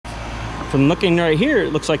from looking right here,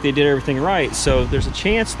 it looks like they did everything right. So there's a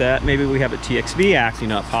chance that maybe we have a TXV acting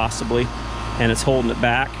up possibly, and it's holding it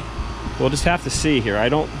back. We'll just have to see here. I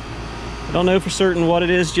don't know for certain what it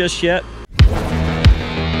is just yet. All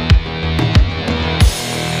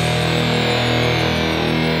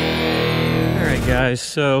right, guys,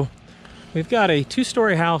 so we've got a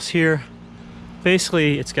 2-story house here.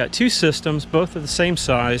 Basically, it's got 2 systems, both of the same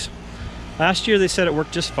size. Last year they said it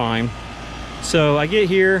worked just fine. So I get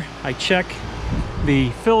here, I check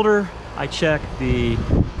the filter, I check the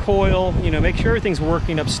coil, you know, make sure everything's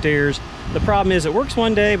working upstairs. The problem is it works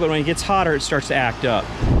one day, but when it gets hotter, it starts to act up.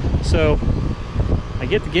 So I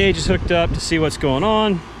get the gauges hooked up to see what's going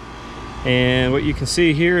on. And what you can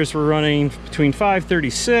see here is we're running between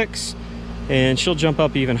 536, and she'll jump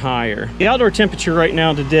up even higher. The outdoor temperature right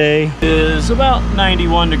now today is about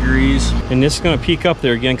 91 degrees. And this is gonna peak up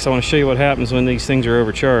there again because I wanna show you what happens when these things are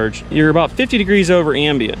overcharged. You're about 50 degrees over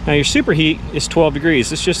ambient. Now your superheat is 12 degrees.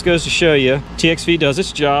 This just goes to show you, TXV does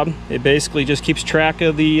its job. It basically just keeps track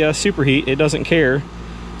of the superheat. It doesn't care.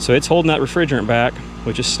 So it's holding that refrigerant back,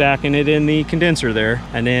 which is stacking it in the condenser there.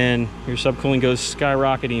 And then your subcooling goes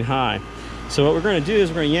skyrocketing high. So what we're gonna do is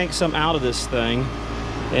we're gonna yank some out of this thing,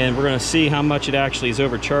 and we're gonna see how much it actually is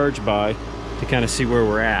overcharged by to kind of see where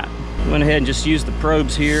we're at. Went ahead and just used the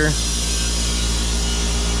probes here.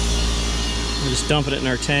 We're just dumping it in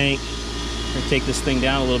our tank. We're gonna take this thing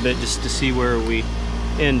down a little bit just to see where we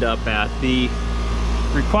end up at. The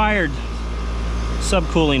required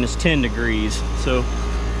subcooling is 10 degrees. So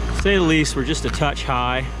to say the least, we're just a touch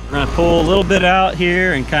high. We're gonna pull a little bit out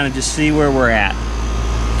here and kind of just see where we're at.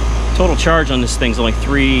 Total charge on this thing's only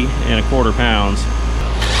 3¼ pounds.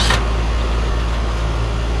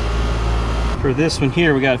 For this one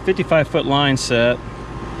here, we got a 55-foot line set,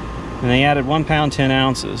 and they added 1 pound 10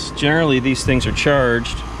 ounces. Generally, these things are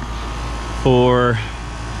charged for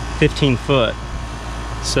 15 foot.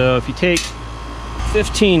 So if you take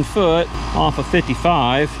 15 foot off of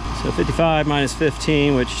 55, so 55 minus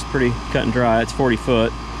 15, which is pretty cut and dry, it's 40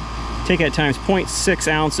 foot. Take that times 0.6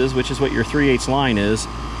 ounces, which is what your 3/8 line is.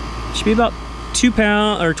 It should be about 2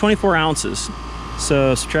 pounds or 24 ounces.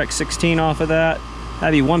 So subtract 16 off of that.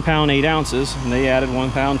 That'd be 1 pound 8 ounces, and they added 1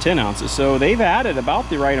 pound 10 ounces. So they've added about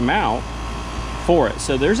the right amount for it.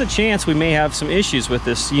 So there's a chance we may have some issues with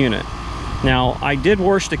this unit. Now, I did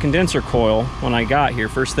wash the condenser coil when I got here,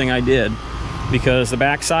 first thing I did, because the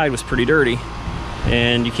back side was pretty dirty.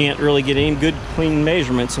 And you can't really get any good clean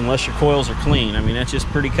measurements unless your coils are clean. I mean, that's just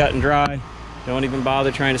pretty cut and dry. Don't even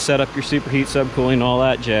bother trying to set up your superheat, subcooling, and all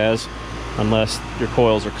that jazz unless your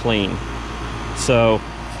coils are clean. So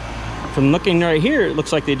from looking right here, it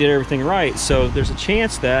looks like they did everything right. So there's a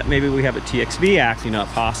chance that maybe we have a TXV acting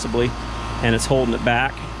up possibly, and it's holding it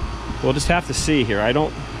back. We'll just have to see here. I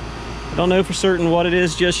don't know for certain what it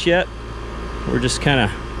is just yet. We're just kind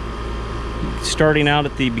of starting out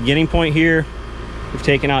at the beginning point here. We've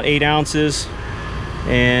taken out 8 ounces,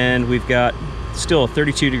 and we've got still a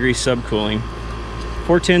 32-degree subcooling.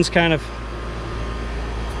 410's kind of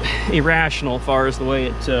irrational as far as the way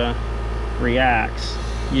it reacts.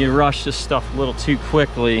 You rush this stuff a little too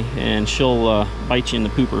quickly and she'll bite you in the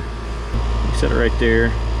pooper. You set it right there.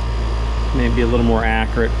 Maybe a little more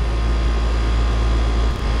accurate.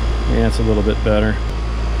 Yeah, it's a little bit better.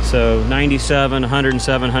 So 97,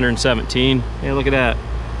 107, 117. Hey, look at that.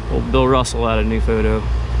 Old Bill Russell had a new photo.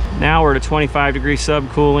 Now we're at a 25-degree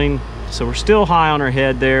subcooling. So we're still high on our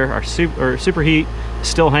head there. Our superheat is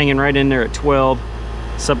still hanging right in there at 12.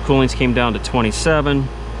 Subcoolings came down to 27.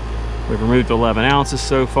 We've removed 11 ounces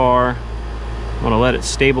so far. I'm gonna let it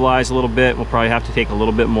stabilize a little bit. We'll probably have to take a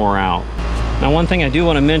little bit more out. Now, one thing I do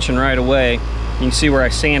want to mention right away, you can see where I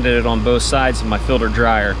sanded it on both sides of my filter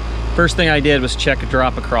dryer. First thing I did was check a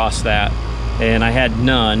drop across that, and I had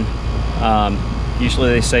none. Usually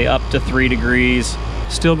they say up to 3 degrees.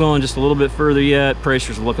 Still going just a little bit further yet.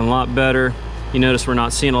 Pressure's looking a lot better. You notice we're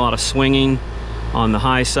not seeing a lot of swinging on the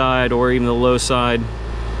high side or even the low side.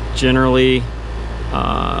 Generally,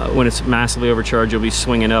 when it's massively overcharged, you'll be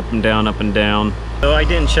swinging up and down, up and down. So I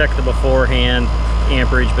didn't check the beforehand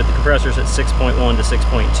amperage, but the compressor's at 6.1 to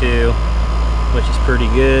 6.2, which is pretty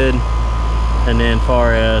good. And then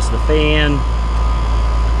far as the fan,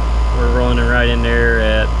 we're running right in there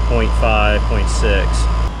at 0.5,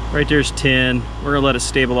 0.6. Right there's 10. We're gonna let it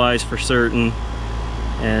stabilize for certain,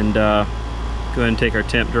 and go ahead and take our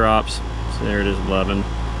temp drops. So there it is, 11.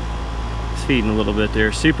 It's feeding a little bit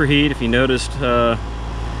there. Superheat, if you noticed,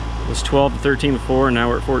 was 12 to 13 before, and now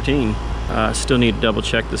we're at 14. Still need to double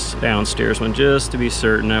check this downstairs one just to be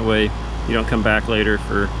certain. That way you don't come back later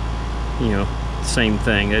for, you know, same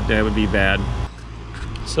thing. That would be bad.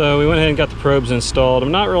 So we went ahead and got the probes installed.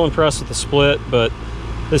 I'm not real impressed with the split, but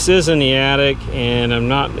this is in the attic and I'm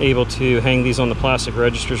not able to hang these on the plastic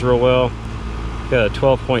registers real well. Got a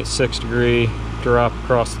 12.6 degree drop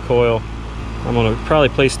across the coil. I'm gonna probably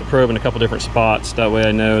place the probe in a couple different spots. That way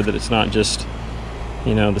I know that it's not just,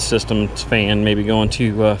 you know, the system's fan maybe going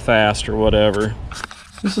too fast or whatever.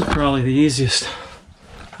 This is probably the easiest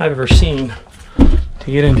I've ever seen to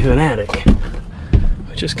get into an attic,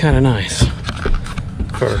 which is kind of nice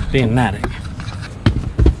for being an attic.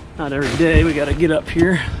 Not every day we gotta get up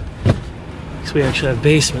here, because we actually have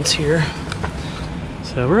basements here.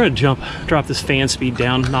 So we're gonna drop this fan speed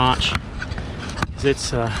down a notch, because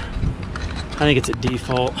it's, I think it's at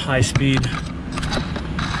default high speed.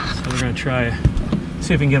 So we're gonna try,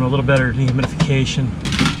 see if we can get a little better humidification.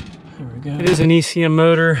 There we go. It is an ECM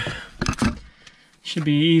motor. Should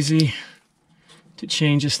be easy to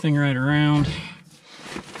change this thing right around.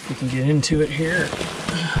 We can get into it here.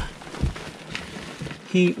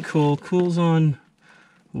 Heat and cool. Cools on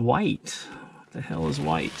white. What the hell is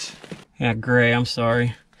white? Yeah, gray, I'm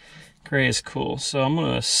sorry. Gray is cool. So I'm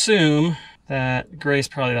gonna assume that gray is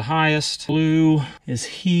probably the highest. Blue is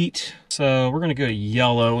heat. So we're gonna go to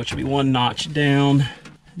yellow, which will be one notch down.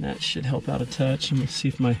 And that should help out a touch. I'm gonna see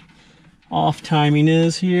if my off timing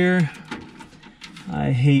is here.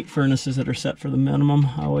 I hate furnaces that are set for the minimum.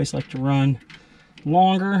 I always like to run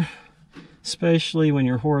longer, especially when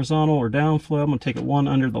you're horizontal or downflow. I'm gonna take it one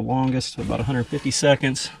under the longest, so about 150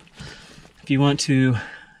 seconds. If you want to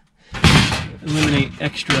eliminate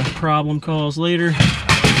extra problem calls later,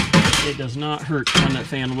 it does not hurt to run that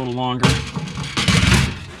fan a little longer.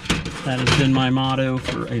 That has been my motto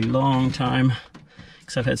for a long time,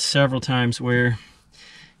 because I've had several times where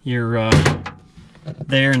you're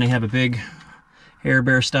there and they have a big air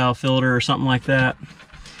bear style filter or something like that,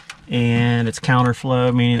 and it's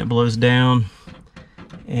counterflow, meaning it blows down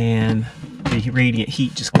and the radiant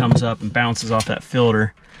heat just comes up and bounces off that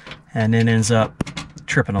filter and then ends up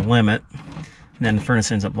tripping a limit, and then the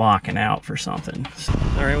furnace ends up locking out for something.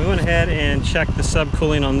 All right, we went ahead and checked the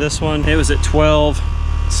subcooling on this one. It was at 12,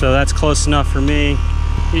 so that's close enough for me.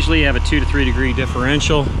 Usually you have a 2 to 3 degree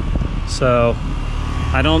differential, so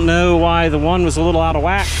I don't know why the one was a little out of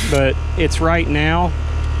whack, but it's right now.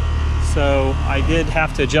 So I did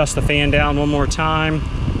have to adjust the fan down one more time.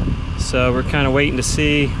 So we're kind of waiting to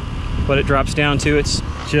see what it drops down to. It's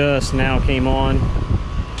just now came on.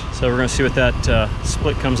 So we're gonna see what that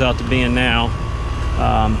split comes out to being now.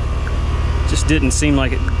 Just didn't seem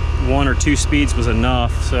like 1 or 2 speeds was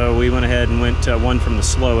enough. So we went ahead and went one from the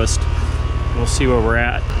slowest. We'll see where we're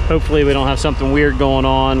at. Hopefully we don't have something weird going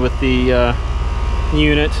on with the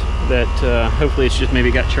unit, that hopefully it's just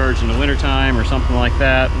maybe got charged in the wintertime or something like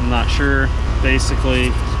that. I'm not sure. Basically,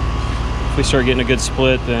 if we start getting a good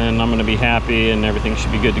split, then I'm going to be happy and everything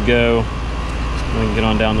should be good to go. We can get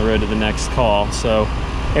on down the road to the next call. So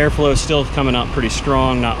airflow is still coming out pretty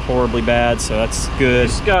strong, not horribly bad, so that's good.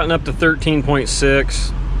 It's gotten up to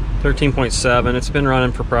 13.6, 13.7. It's been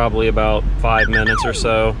running for probably about 5 minutes or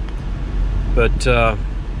so, but I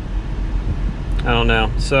don't know.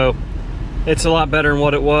 So it's a lot better than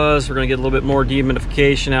what it was. We're gonna get a little bit more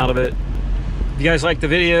dehumidification out of it. If you guys like the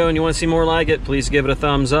video and you want to see more like it, please give it a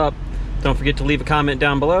thumbs up. Don't forget to leave a comment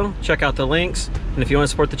down below. Check out the links. And if you want to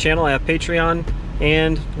support the channel, I have Patreon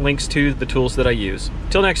and links to the tools that I use.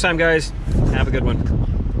 Till next time, guys, have a good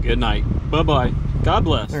one. Good night. Bye-bye. God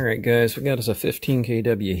bless. All right, guys, we got us a 15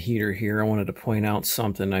 kW heater here. I wanted to point out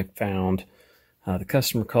something I found. The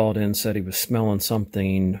customer called in, said he was smelling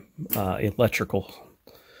something electrical.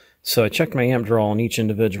 So I checked my amp draw on each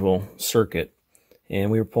individual circuit,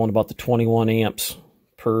 and we were pulling about the 21 amps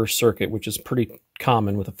per circuit, which is pretty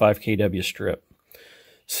common with a 5 kW strip.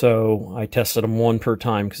 So I tested them 1 per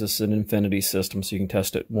time, because this is an infinity system, so you can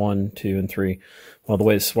test it 1, 2, and 3. Well, the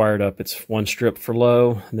way it's wired up, it's 1 strip for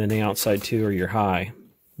low, and then the outside 2 are your high,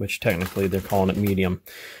 which technically they're calling it medium.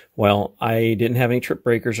 Well, I didn't have any trip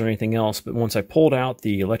breakers or anything else, but once I pulled out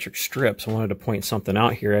the electric strips, I wanted to point something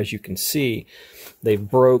out here. As you can see, they've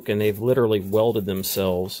broke and they've literally welded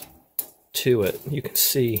themselves to it. You can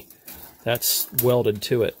see that's welded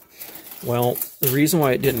to it. Well, the reason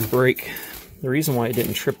why it didn't break, the reason why it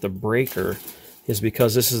didn't trip the breaker is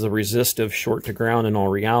because this is a resistive short to ground in all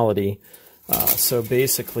reality. So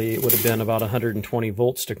basically it would have been about 120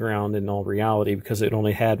 volts to ground in all reality, because it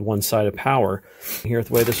only had one side of power. Here,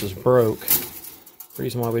 the way this was broke, the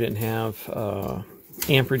reason why we didn't have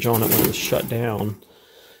amperage on it when it was shut down,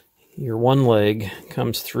 your one leg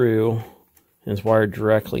comes through and is wired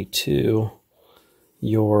directly to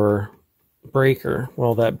your breaker.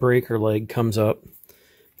 Well, that breaker leg comes up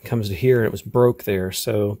comes to here and it was broke there.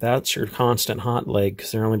 So that's your constant hot leg,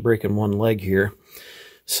 because they're only breaking one leg here.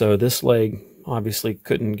 So this leg obviously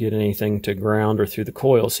couldn't get anything to ground or through the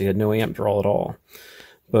coil, so you had no amp draw at all.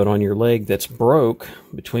 But on your leg that's broke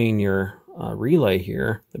between your relay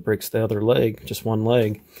here that breaks the other leg, just one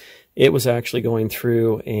leg, it was actually going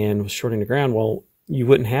through and was shorting the ground. Well, you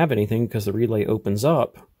wouldn't have anything because the relay opens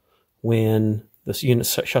up when this unit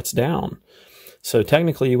shuts down. So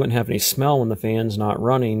technically you wouldn't have any smell when the fan's not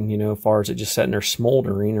running, you know, as far as it just sitting there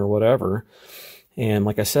smoldering or whatever. And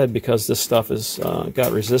like I said, because this stuff has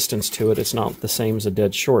got resistance to it, it's not the same as a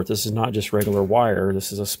dead short. This is not just regular wire.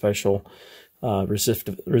 This is a special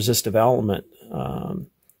resistive element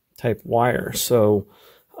type wire. So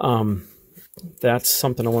that's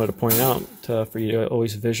something I wanted to point out for you to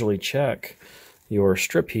always visually check your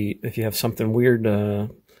strip heat if you have something weird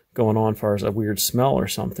going on as far as a weird smell or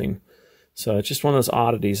something. So it's just one of those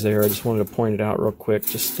oddities there. I just wanted to point it out real quick.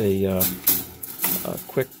 Just a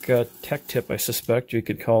quick tech tip, I suspect you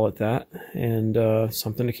could call it that, and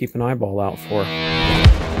something to keep an eyeball out for.